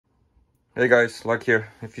Hey guys, LechK here.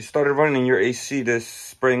 If you started running your AC this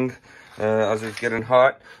spring as it's getting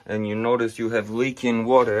hot and you notice you have leaking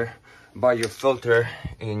water by your filter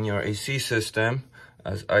in your AC system,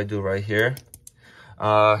 as I do right here,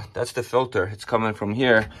 that's the filter. It's coming from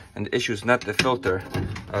here, and the issue is not the filter.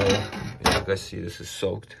 As you guys see, this is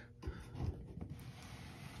soaked.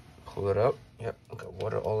 Pull it up. Yep, got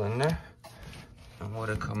water all in there and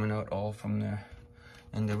water coming out all from there.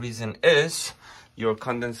 And the reason is your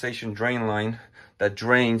condensation drain line that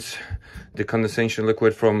drains the condensation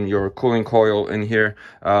liquid from your cooling coil in here.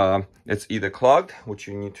 It's either clogged, which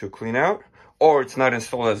you need to clean out, or it's not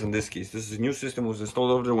installed, as in this case. This is a new system, was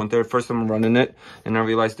installed over there when the first time I'm running it, and I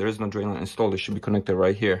realized there is no drain line installed. It should be connected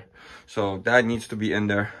right here. So that needs to be in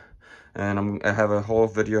there. And I have a whole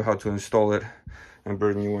video how to install it and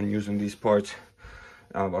burn you when using these parts.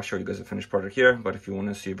 I'll show you guys the finished product here, but if you want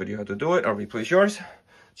to see a video how to do it or replace yours,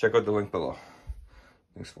 check out the link below.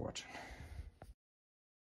 Thanks for watching.